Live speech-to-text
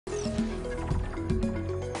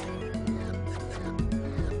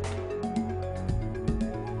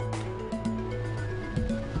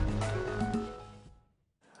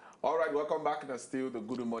right, welcome back. That's still the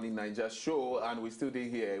Good Morning Niger show, and we're still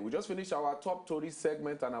here. We just finished our top story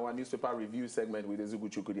segment and our newspaper review segment with Ezugu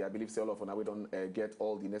Chukudi. I believe all of us we don't get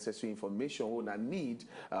all the necessary information we need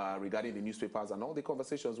regarding the newspapers and all the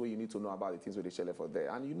conversations where you need to know about the things where they share for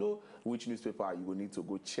there. And you know which newspaper you will need to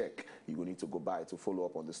go check, you will need to go buy to follow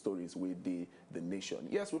up on the stories with the nation.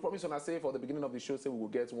 Yes, we promised on our say for the beginning of the show, say we will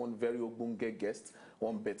get one very ogbonge guest,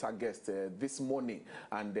 one better guest this morning,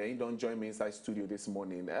 and he don't join me inside studio this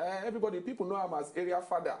morning. Everybody, people know him as Area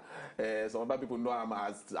Fada. Some other people know him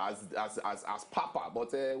as Papa,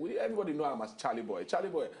 but everybody know him as Charly Boy. Charly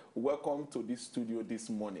Boy, welcome to this studio this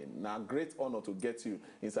morning. Now, great honor to get you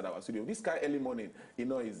inside our studio. This kind early morning, it's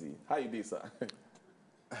not easy. How you doing, sir?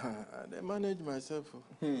 I manage myself.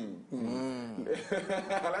 I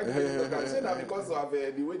like to say that because of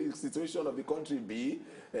the way the situation of the country be,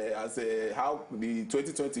 as how the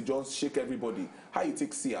 2020 just shake everybody. How you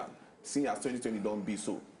take seeing as 2020 don't be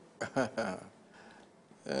so?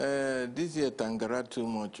 This year Tangara too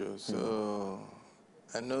much, so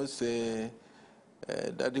I know say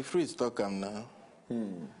that the free stock am now.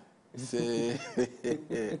 Say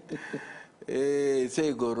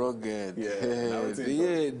say go rugged. Yeah,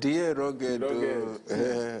 the year rugged.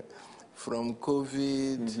 From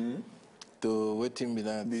COVID to waiting be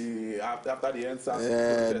that. After the answers,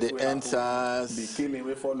 the answers, the killing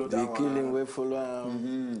we follow. The killing we follow.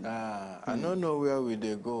 I don't know where we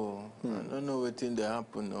they go. I don't know what thing they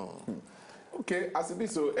happen now. Okay, as it be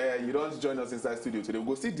so, you don't join us inside studio today.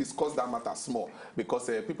 We'll still discuss that matter small because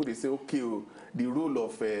people they say, okay, the role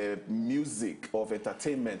of music, of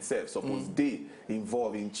entertainment, suppose they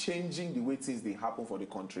involve in changing the way things they happen for the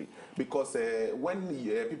country. Because when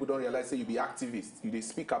people don't realize, say you be activists, you they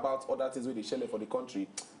speak about other things where they share for the country,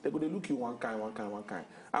 they go they look you one kind.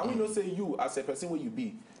 And we know say you as a person where you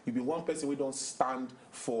be one person we don't stand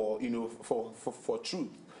for for truth.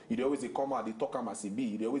 You always come out, they talk as it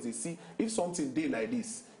be. They always see if something day like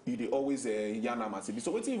this, you always yarn as it be.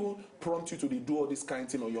 So what even prompt you to do all this kind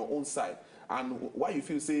of thing on your own side, and why you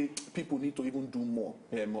feel say people need to even do more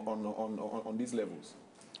on these levels?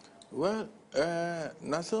 Well,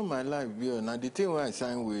 that's all my life. Now the thing where I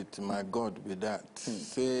signed with my God with that.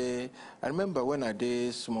 Say, I remember when I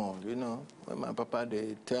did small, when my papa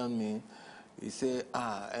they tell me. He say,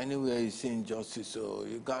 anywhere you see injustice, so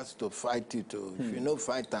you got to fight it. If you no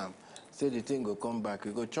fight them, say the thing will come back,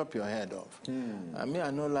 you go chop your head off. I mean,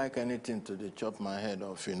 I don't like anything to chop my head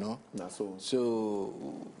off, That's all. So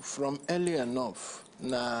from early enough,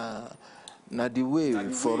 na the way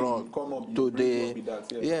for all today,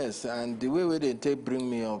 yes, and the way where they bring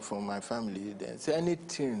me up from my family, then say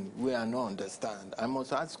anything where I don't understand, I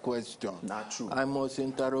must ask questions. Not true. I must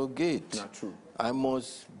interrogate. Not true. I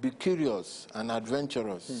must be curious and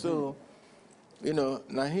adventurous. So,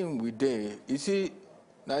 now him we day. You see,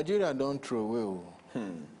 Nigeria don't throw away.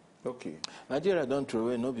 Okay. Nigeria don't throw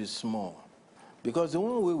away, no be small. Because the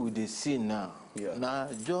one way we they see now, now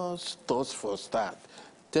just toss for start,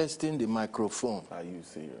 testing the microphone. Are you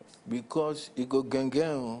serious? Because it go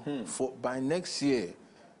gang for by next year,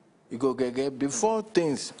 it go gang before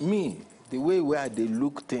things the way where they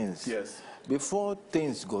look things. Yes. Before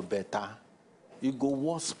things go better. It go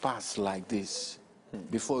worse pass like this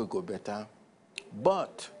before it go better.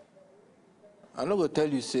 But I'm not gonna tell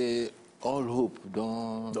you say all hope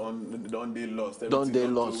don't they lost. Don't they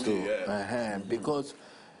lost too. Because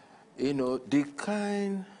the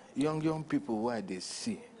kind young people where they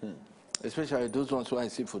see, especially those ones who I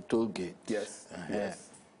see for toll gate. Yes. Yes.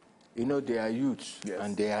 They are youths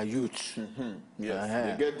and they are youths.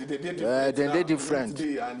 Yes. They're different.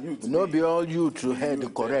 No be all youth to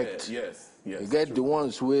head correct. Yes. Yes, you get true. the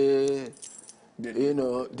ones where,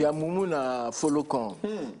 their mumuna follow come.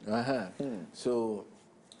 So,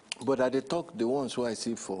 but I they talk the ones who I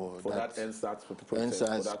see for that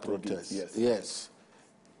NSAS protest. Yes.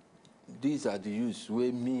 These are the youths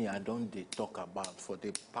where I don't they talk about for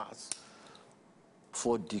the past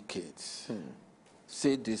 4 decades.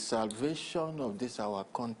 Say the salvation of this our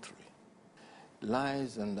country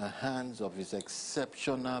lies in the hands of its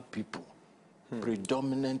exceptional people.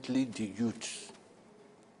 Predominantly the youths.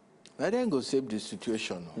 I didn't go save the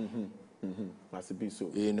situation. Must be so.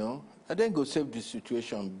 I didn't go save the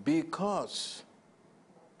situation because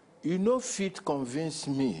fit convince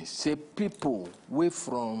me, say people way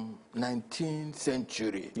from 19th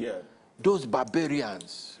century. Yeah. Those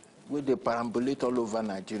barbarians where they perambulate all over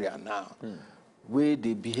Nigeria now, where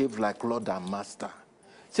they behave like Lord and Master.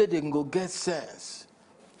 Say they can go get sense,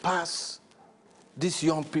 pass these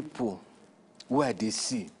young people where they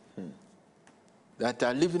see that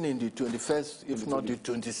are living in the 21st, if not the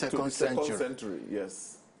 22nd century.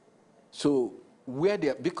 Yes. So where they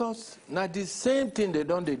are, because now the same thing they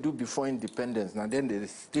do before independence, now then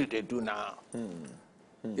they do now.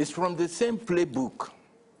 It's from the same playbook.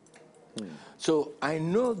 So I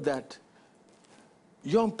know that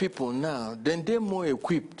young people now, then they're more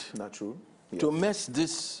equipped to mess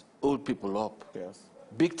these old people up.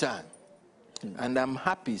 Big time. And I'm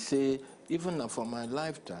happy, say, even for my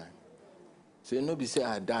lifetime, say, nobody say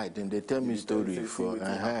I died, and they tell me story for,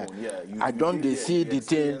 I don't they see the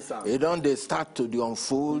thing, they don't they start to the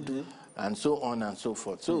unfold, and so on and so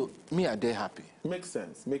forth. So me, are they happy? Makes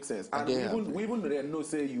sense, makes sense. And we even know,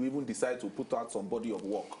 say, you even decide to put out some body of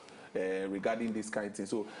work regarding this kind of thing.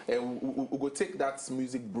 So we'll go take that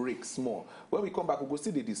music break small. When we come back, we'll go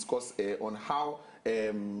still discuss on how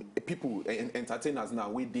people, entertainers now,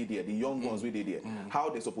 we did here, the young ones we did here, how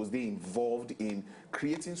they're supposed to be involved in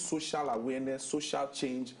creating social awareness, social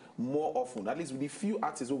change more often. At least with the few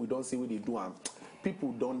artists we don't see what they do, and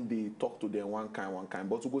people don't they talk to them one kind.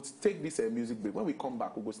 But we'll go take this music break. When we come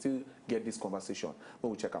back, we'll go still get this conversation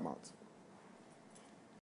when we check them out.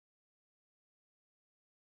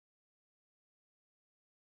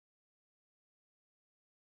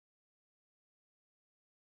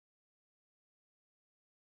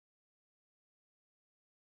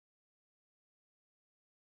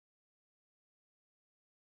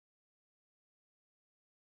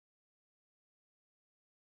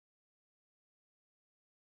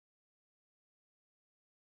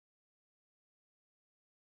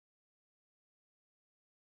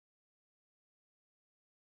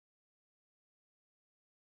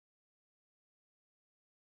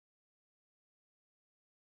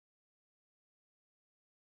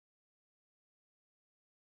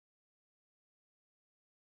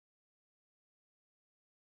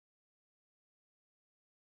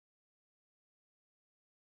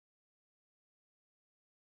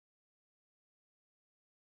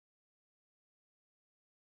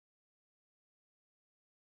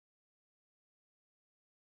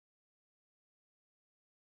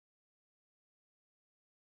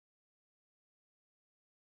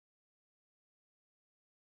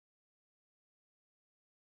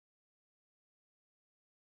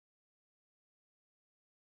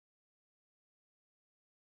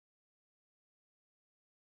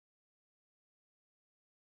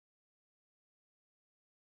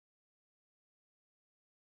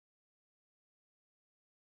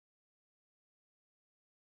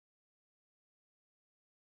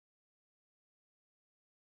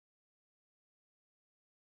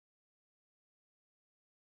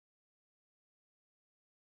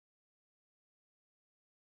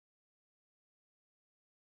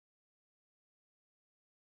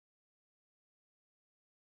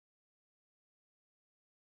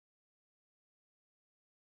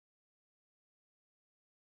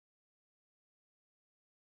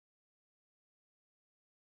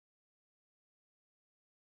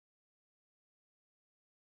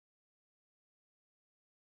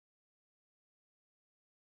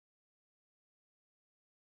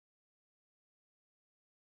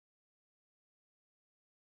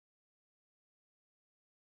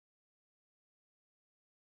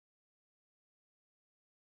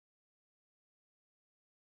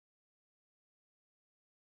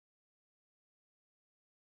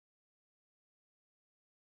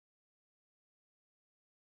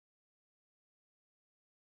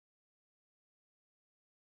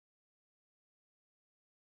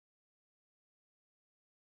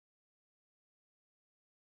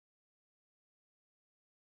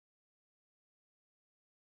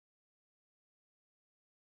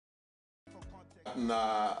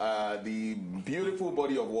 The beautiful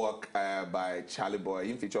body of work by Charly Boy,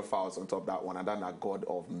 in feature files on top of that one, and then a God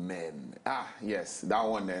of Men. Yes, that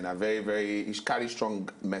one then a very it carries strong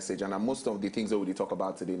message, and most of the things that we talk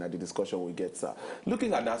about today in the discussion we get.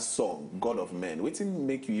 Looking at that song, God of Men, what didn't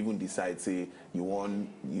make you even decide say you want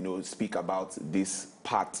speak about this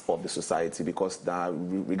part of the society, because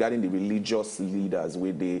regarding the religious leaders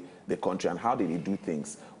with the country and how they do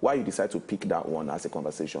things, why you decide to pick that one as a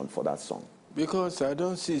conversation for that song? Because I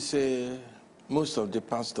don't see, say, most of the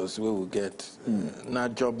pastors we will get, now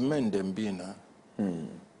job men them be now. And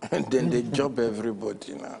then they job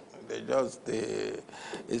everybody now.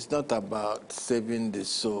 It's not about saving the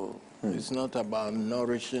soul. It's not about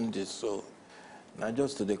nourishing the soul. Now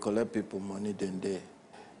just they collect people money, then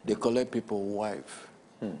they collect people wife.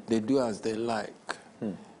 They do as they like.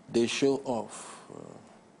 They show off.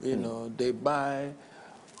 They buy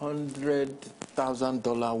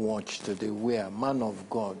 $100,000 watch that they wear, man of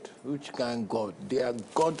God. Which kind of God? They are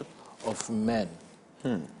God of men.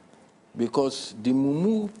 Because the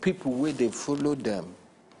mumu people where they follow them,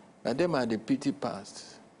 now them are the pity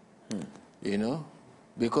past. you know,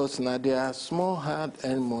 because now they are small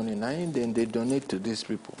hard-earned money, now then they donate to these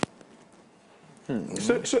people.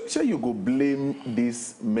 So you go blame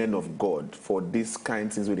these men of God for this kind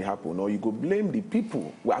of things when they happen, or you go blame the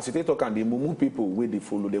people, as you talk and the mumu people where they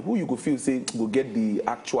follow them, who you go feel say go get the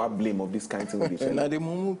actual blame of this kind of thing? Now the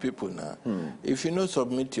mumu people now, if you not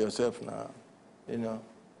submit yourself now, you know.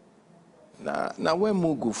 Now when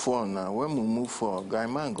we go for now, when we move for, guy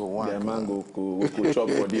man go one. Guy man go chop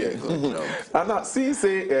for there. And now see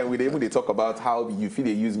say we they talk about how you feel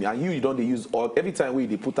they use me, and you don't they use all every time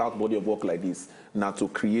they put out body of work like this now to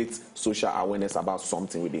create social awareness about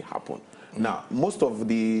something when they happen. Now most of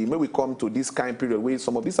the when we come to this kind of period where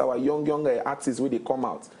some of these our young artists where they come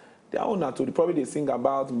out, they are all now to probably they sing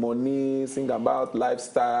about money, sing about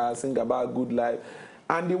lifestyle, sing about good life.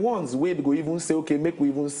 And the ones where they go even say, okay, make we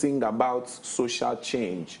even sing about social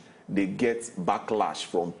change, they get backlash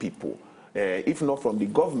from people. If not from the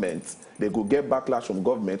government, they go get backlash from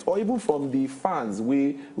government, or even from the fans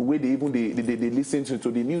where they listen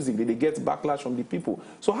to the music, they get backlash from the people.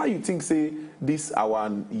 So how you think, say, this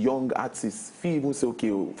our young artists feel even say,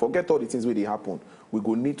 okay, forget all the things where they happen. We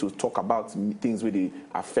go need to talk about things where they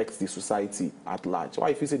affect the society at large.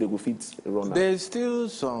 Why if you say they go fit run? There's still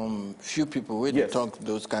some few people where they talk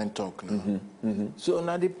those kind of talk now. So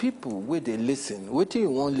now the people where they listen, what do you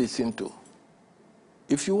want to listen to?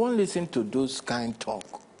 If you want to listen to those kind of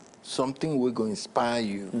talk, something will go inspire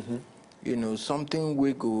you. You know, something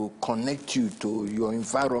will go connect you to your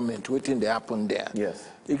environment, waiting they happen there. Yes.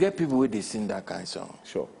 You get people where they sing that kind of song.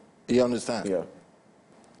 Sure. You understand? Yeah.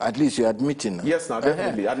 At least you're admitting now. Yes, now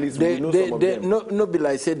definitely. At least we know some of them. No be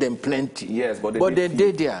like say them plenty. Yes, but they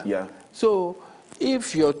did there. Yeah. So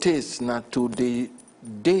if your taste now to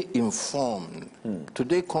they informed,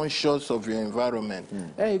 today conscious of your environment,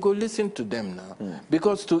 you go listen to them now.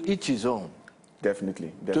 Because to each his own.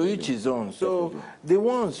 Definitely. To each his own. So the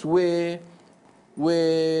ones where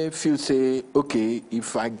feel say, okay,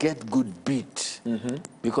 if I get good beat,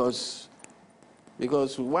 because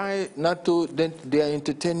why not to then they are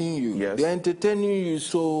entertaining you. Yes. They are entertaining you,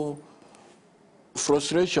 so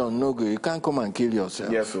frustration no good. You can't come and kill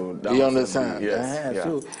yourself. Yes, so you understand? Yes. Yeah.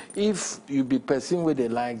 So if you be person where they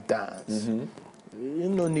like dance, you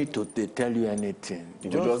no need to they tell you anything.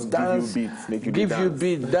 Just dance, give you beats, make you give dance. you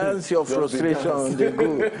beat, dance your frustration. They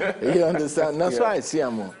go. You understand? That's why I see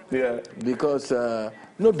them. Yeah. Because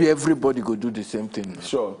not be everybody go do the same thing.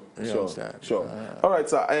 Sure. All right,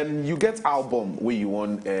 sir. And you get album where you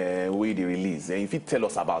want where they release. And if you tell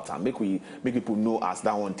us about that, make people know as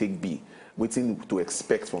that one take be. Waiting to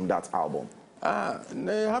expect from that album.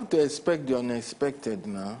 They have to expect the unexpected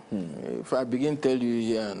now. If I begin tell you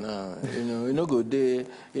here now, you know go there,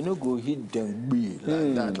 go hit them be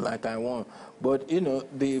like that, like I want. But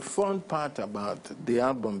the fun part about the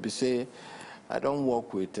album be say I don't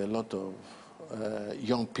work with a lot of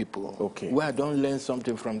young people. Okay. Where I don't learn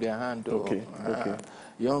something from their hand. Okay.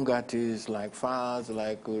 Young artists like Faz,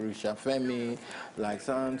 like Orisha Femi, like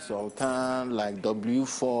San Sultan, like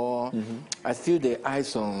W4. I still the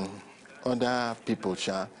eyes on other people,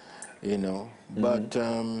 But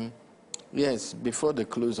yes, before the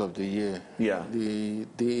close of the year,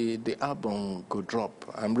 the album could drop.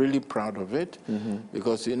 I'm really proud of it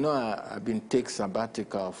because I've been take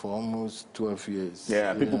sabbatical for almost 12 years.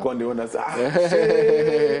 Yeah, people come they want to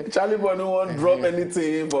say, Charlyboy no one drop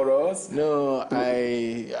anything for us. No,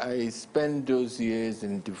 I spent those years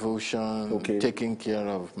in devotion, taking care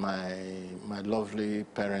of my lovely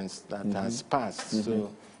parents that has passed. So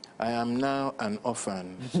I am now an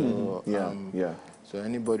orphan. So So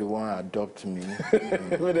anybody want to adopt me?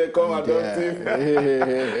 When they come adopt you.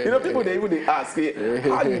 People they ask,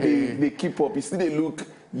 how do they keep up? You see they look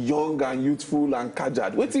young and youthful and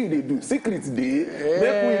casual. What do they do? Secret day.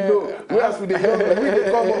 Make we know. Whereas with the young, when they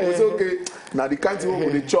come up, we say, okay, now the kind of thing we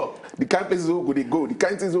go they chop, the kind of places we they go, the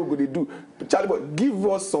kind of things we go they do. Charlyboy, give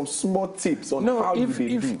us some small tips on how do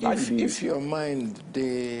they do. If your mind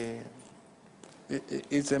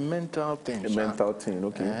it's a mental thing. A mental thing,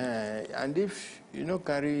 okay. And if you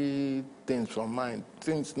carry things from mind,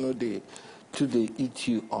 things they eat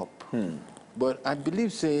you up. But I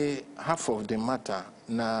believe say half of the matter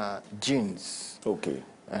na genes. Okay.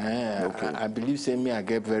 I believe say me I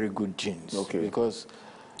get very good genes. Okay. Because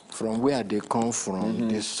from where they come from,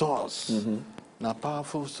 the source, na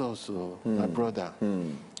powerful source, my brother.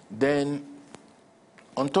 Then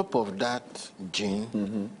on top of that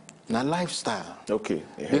gene, na lifestyle. Okay.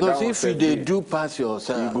 Because if you they do pass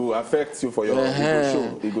yourself, it will affect you for your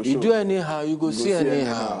show. You do anyhow, you go see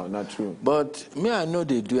anyhow. Not true. But me, I know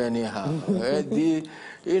they do anyhow.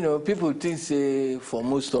 You know, people think say for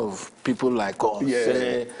most of people like us.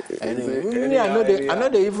 Yeah. Me, I know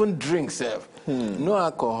they even drink self. No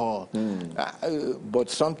alcohol. But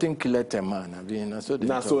something killed a man. I mean, now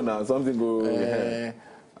something go.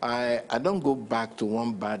 I don't go back to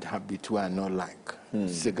one bad habit where I not like.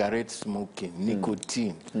 Cigarette smoking,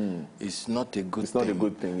 nicotine. It's not a good thing. It's not a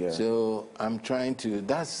good thing, yeah. So I'm trying to,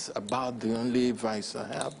 that's about the only vice I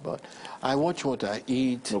have. But I watch what I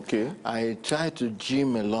eat. Okay. I try to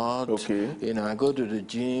gym a lot. Okay. You know, I go to the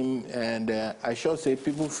gym and I sure say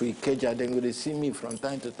people free Keja, they're going to see me from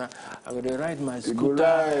time to time. I go to ride my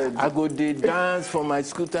scooter. I go to dance for my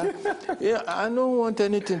scooter. Yeah, I don't want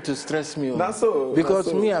anything to stress me. That's so.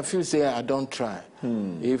 Because me, I feel say I don't try.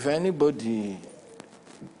 If anybody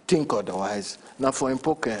think otherwise, now for in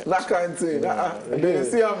pocket. That kind of thing. They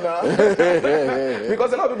see him now.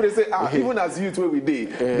 Because a lot of people say, even as youth where we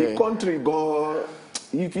did, the country go.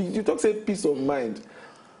 You talk say peace of mind.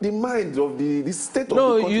 The mind of the state of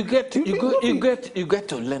the country. you get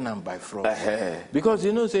to learn them by fraud. Because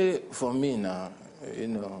you know, say for me now, you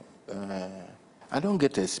know, I don't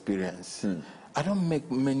get experience. I don't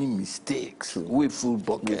make many mistakes with full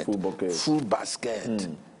bucket, full basket.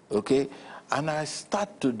 Okay. And I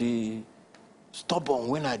start to be stubborn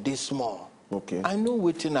when I did small. Okay. I know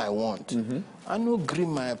what I want. I no agree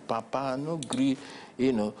my papa, I no agree,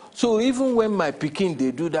 you know. So even when my pikin,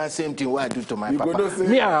 they do that same thing what I do to my papa,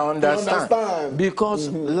 me I understand. Because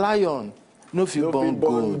lion, no feel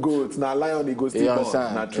born goat. Now lion, he goes still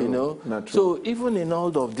born. Not true. You know? Not true. So even in all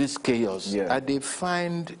of this chaos, I did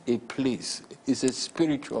find a place. It's a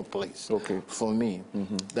spiritual place for me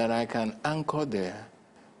that I can anchor there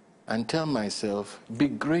and tell myself, be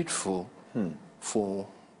grateful for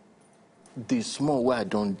the small way I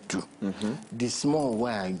don't do, the small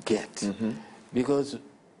way I get. Because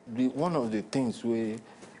one of the things where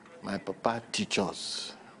my papa teach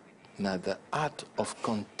us, now the art of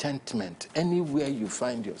contentment, anywhere you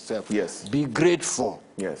find yourself, be grateful.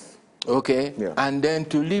 Yes. Okay? Yeah. And then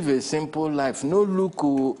to live a simple life, no look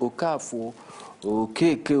okafu,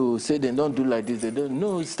 okay, say they don't do like this, they don't.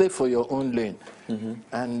 No, stay for your own lane.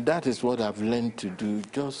 And that is what I've learned to do.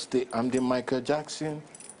 Just stay. I'm the Michael Jackson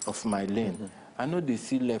of my lane. I know they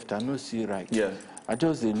see left, I know see right. Yeah. I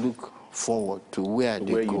just they look forward to where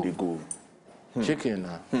they go. Chicken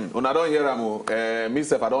now. When I don't hear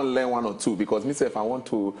myself, I don't learn one or two because myself I want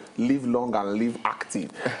to live long and live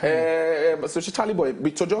active. So Charly Boy,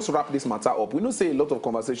 to just wrap this matter up, we know say a lot of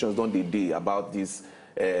conversations don't day about this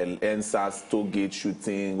NSAS, toll gate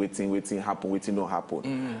shooting, waiting happen, waiting not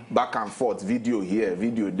happen. Back and forth, video here,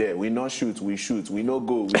 video there. We not shoot, we shoot. We not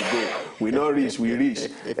go, we go. We not reach, we reach.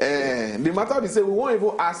 The matter they say we won't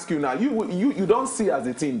even ask you now. You don't see as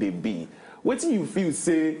the thing they be. What you feel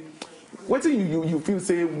say? What you feel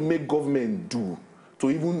say make government do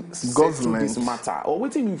to even settle this matter? Or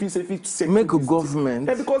what you feel say make a government?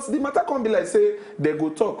 Yeah, because the matter can't be like say they go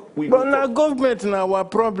talk. But now government now our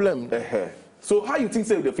problem. So how you think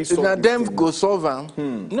say the fish solve? Now them go solve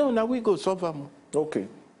them. No, now we go solve them. Okay.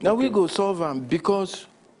 Now we go solve them because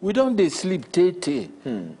we don't they sleep tete.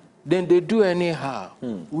 Then they do anyhow.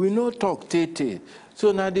 We no talk tete.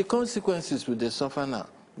 So now the consequences will they suffer now.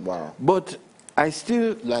 Wow. But I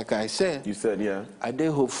still, like I said, you said, yeah, I dey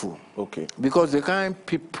hopeful. Okay. Because the kind of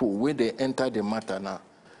people when they enter the matter now,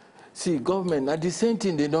 see, government, now the same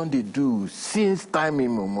thing they don't do since time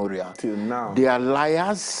immemorial. Till now. They are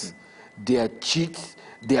liars, they are cheats,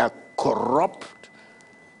 they are corrupt,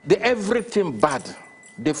 they everything bad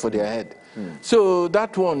they for their head. So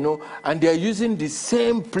that one, no, and they are using the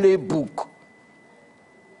same playbook.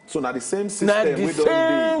 So now the same system. Now the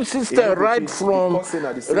same system, right from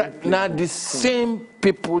now the same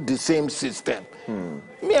people, the same system.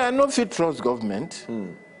 Me, I no fit trust government.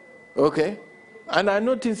 Okay, and I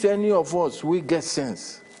notice any of us we get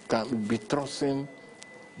sense can be trusting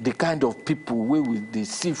the kind of people we will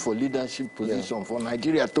see for leadership position for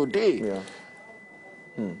Nigeria today.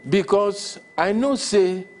 Because I know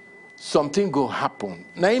say something go happen.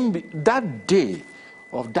 Now that day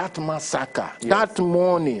of that massacre, that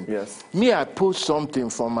morning, me, I post something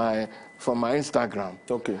from my Instagram.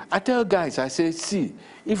 Okay. I tell guys, I say, see,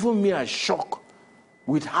 even me, I shock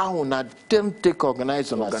with how on them take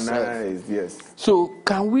organize on ourselves. Yes. So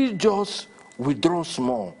can we just withdraw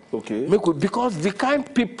small? Okay. Because the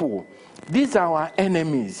kind people, these are our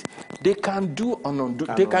enemies. They can do or undo.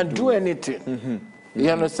 They can do anything. You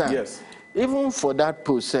understand? Yes. Even for that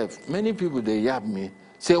post, many people they yab me.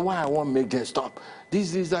 say why I want make them stop.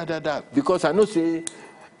 This, that. Because I know say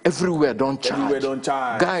everywhere don't charge. Everywhere don't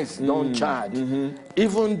charge. Guys don't charge.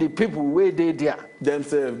 Even the people where they there.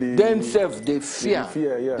 Themselves, they fear.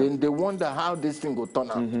 Yeah. Then they wonder how this thing will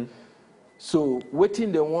turn out. So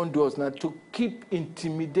waiting they want do us now to keep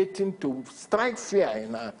intimidating, to strike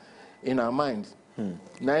fear in our minds.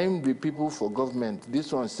 Now the people for government,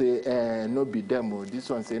 this one say no be them, or this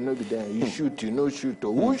one say no be them. You shoot, you no shoot.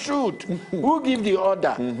 Or who shoot? Who give the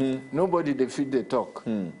order? Nobody they feed the talk.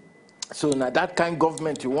 So now that kind of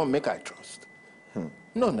government you won't make I trust.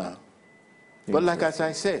 No, now. But like as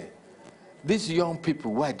I say, these young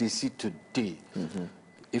people, why they see today,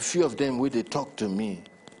 a few of them where they talk to me,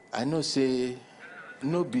 I know say,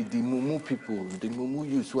 no be the mumu people, the mumu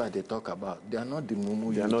youths who they talk about. They are not the mumu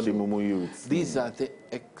youths. They are not the mumu youths. These are the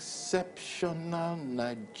exceptional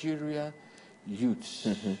Nigerian youths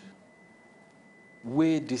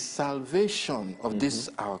where the salvation of this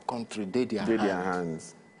our country, they their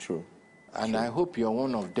hands. True. And I hope you're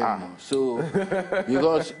one of them. So,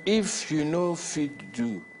 because if you know fit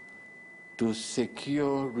do to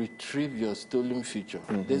secure, retrieve your stolen future,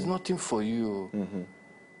 there's nothing for you.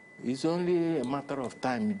 It's only a matter of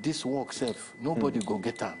time. This work self, nobody go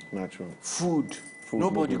get them. Natural. Food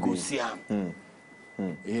nobody go see them.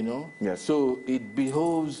 You know? Yes. So it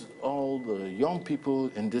behoves all the young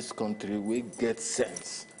people in this country, we get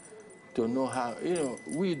sense to know how,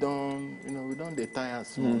 we don't they tire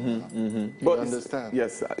small. But you understand?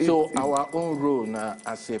 Yes. So our own role now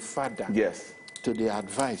as a father. Yes. To the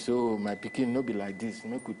advice, my pikin no be like this,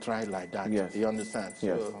 make we try like that. Yes. You understand?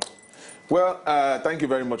 Yes. So, well, thank you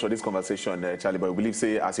very much for this conversation, Charly Boy. We believe,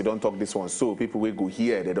 say, as you don't talk this one, so people will go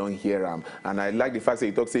here, they don't hear them. And I like the fact that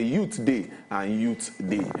you talk, say, Youth Day and Youth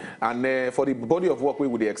Day. And for the body of work, we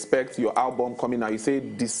would expect your album coming out. You say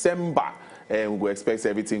December. We will expect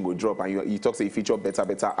everything will drop, and you talk say you feature better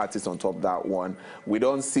artists on top of that one. We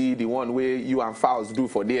don't see the one where you and Fowls do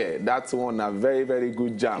for there. That's one a very, very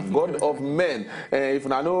good jam. God of Men. If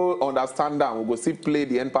I no understand that, we'll go see play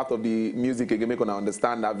the end part of the music again, make us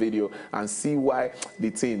understand that video and see why the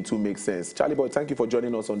thing too makes sense. Charly Boy, thank you for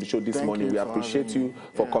joining us on the show this morning. We appreciate you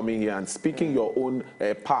for coming here and speaking your own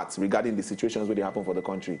parts regarding the situations where they happen for the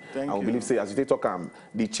country. And we believe, say, as you talk,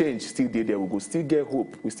 the change still there. We go still get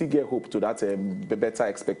hope. We still get hope to that better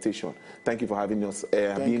expectation. Thank you for having us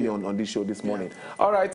being on this show this morning. All right.